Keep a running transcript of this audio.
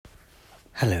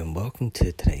Hello and welcome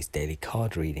to today's daily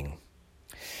card reading.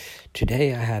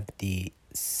 Today I have the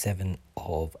Seven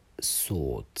of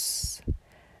Swords.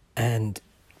 And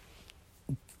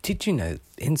did you know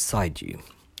inside you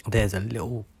there's a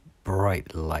little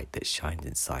bright light that shines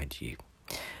inside you,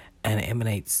 and it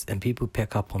emanates, and people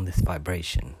pick up on this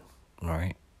vibration,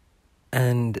 right?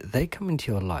 And they come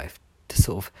into your life to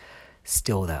sort of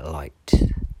steal that light,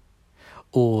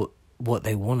 or what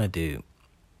they want to do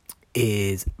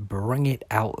is bring it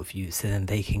out of you so then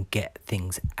they can get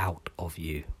things out of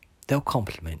you. They'll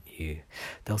compliment you,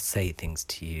 they'll say things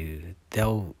to you,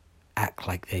 they'll act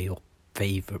like they're your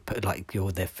favorite, like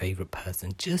you're their favorite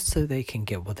person, just so they can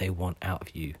get what they want out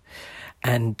of you.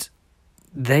 And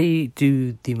they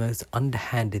do the most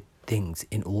underhanded things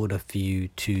in order for you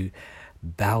to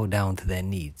bow down to their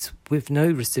needs with no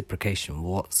reciprocation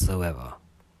whatsoever.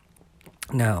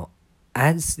 Now,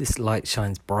 as this light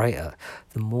shines brighter,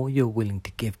 the more you're willing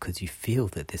to give, because you feel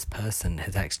that this person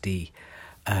has actually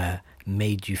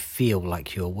made you feel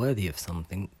like you're worthy of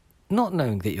something, not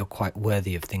knowing that you're quite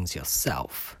worthy of things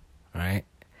yourself, right?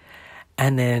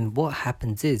 And then what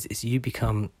happens is you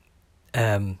become,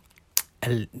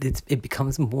 it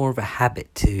becomes more of a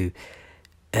habit to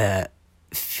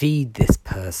feed this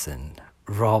person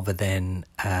rather than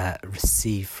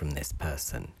receive from this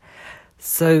person.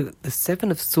 So the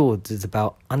Seven of Swords is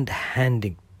about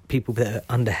underhanding people that are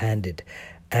underhanded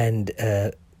and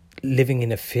living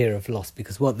in a fear of loss,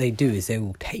 because what they do is they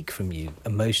will take from you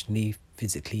emotionally,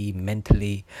 physically,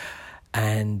 mentally,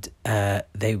 and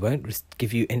they won't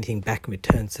give you anything back in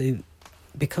return. So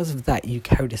because of that, you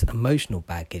carry this emotional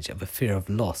baggage of a fear of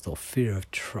loss or fear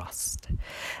of trust.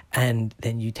 And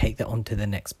then you take that on to the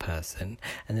next person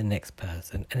and the next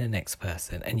person and the next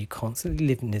person. And you constantly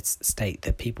live in this state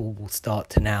that people will start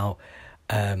to now,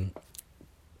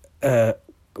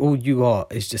 all you are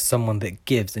is just someone that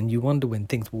gives, and you wonder when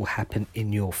things will happen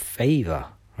in your favor,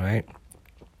 right?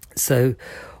 So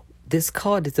this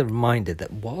card is a reminder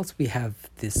that whilst we have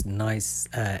this nice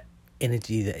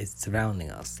energy that is surrounding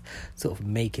us, sort of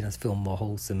making us feel more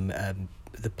wholesome,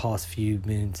 the past few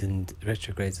moons and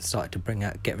retrogrades have started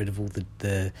to get rid of all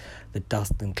the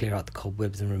dust and clear out the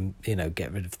cobwebs and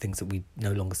get rid of things that we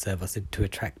no longer serve us, to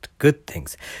attract good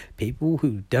things. People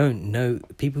who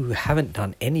haven't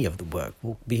done any of the work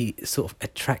will be sort of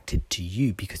attracted to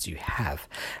you because you have,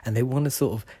 and they want to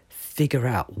sort of figure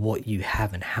out what you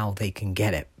have and how they can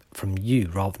get it from you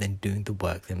rather than doing the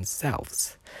work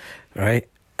themselves, right?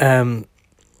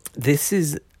 This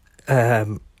is,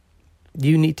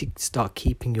 you need to start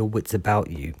keeping your wits about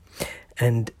you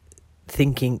and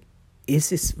thinking,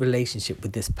 is this relationship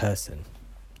with this person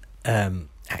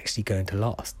actually going to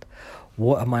last?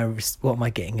 What am I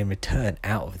getting in return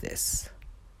out of this?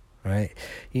 Right?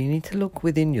 You need to look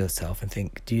within yourself and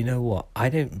think, do you know what? I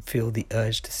don't feel the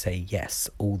urge to say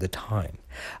yes all the time.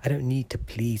 I don't need to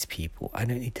please people. I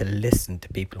don't need to listen to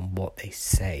people and what they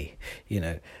say.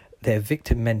 Their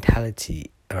victim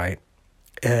mentality, right,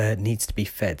 needs to be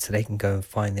fed so they can go and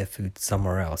find their food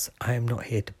somewhere else. I am not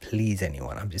here to please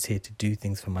anyone. I'm just here to do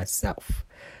things for myself,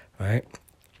 right?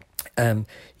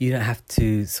 You don't have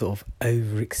to sort of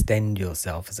overextend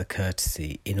yourself as a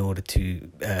courtesy in order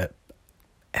to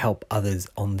help others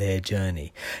on their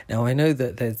journey. Now, I know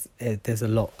that there's a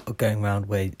lot going around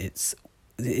where it's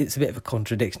a bit of a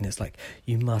contradiction. It's like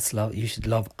you should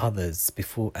love others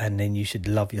before, and then you should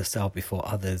love yourself before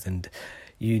others, and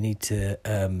you need to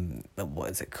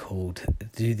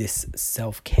do this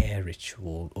self-care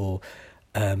ritual, or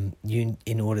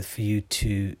in order for you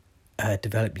to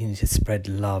develop, you need to spread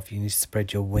love, you need to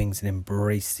spread your wings and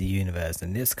embrace the universe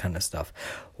and this kind of stuff.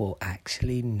 Well,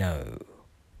 actually, no.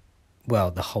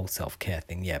 Well, the whole self-care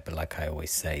thing, yeah, but like I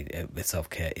always say,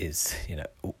 self-care is,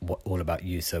 all about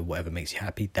you. So whatever makes you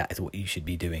happy, that is what you should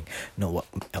be doing, not what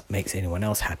makes anyone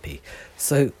else happy.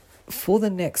 So for the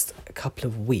next couple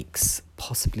of weeks,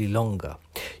 possibly longer,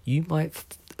 you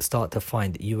might start to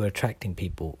find that you are attracting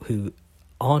people who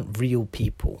aren't real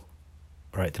people,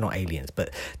 right? They're not aliens, but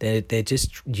they're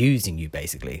just using you,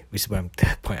 basically, which is the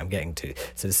point I'm getting to.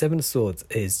 So the Seven of Swords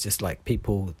is just like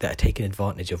people that are taking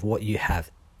advantage of what you have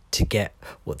to get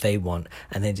what they want,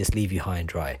 and then just leave you high and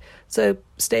dry. So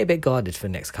stay a bit guarded for the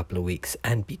next couple of weeks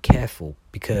and be careful,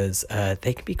 because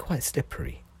they can be quite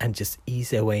slippery and just ease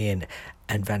their way in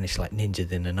and vanish like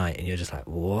ninjas in the night, and you're just like,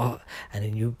 what? And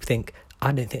then you think,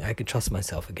 I don't think I can trust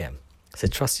myself again. So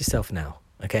trust yourself now,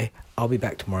 okay? I'll be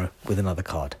back tomorrow with another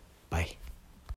card. Bye.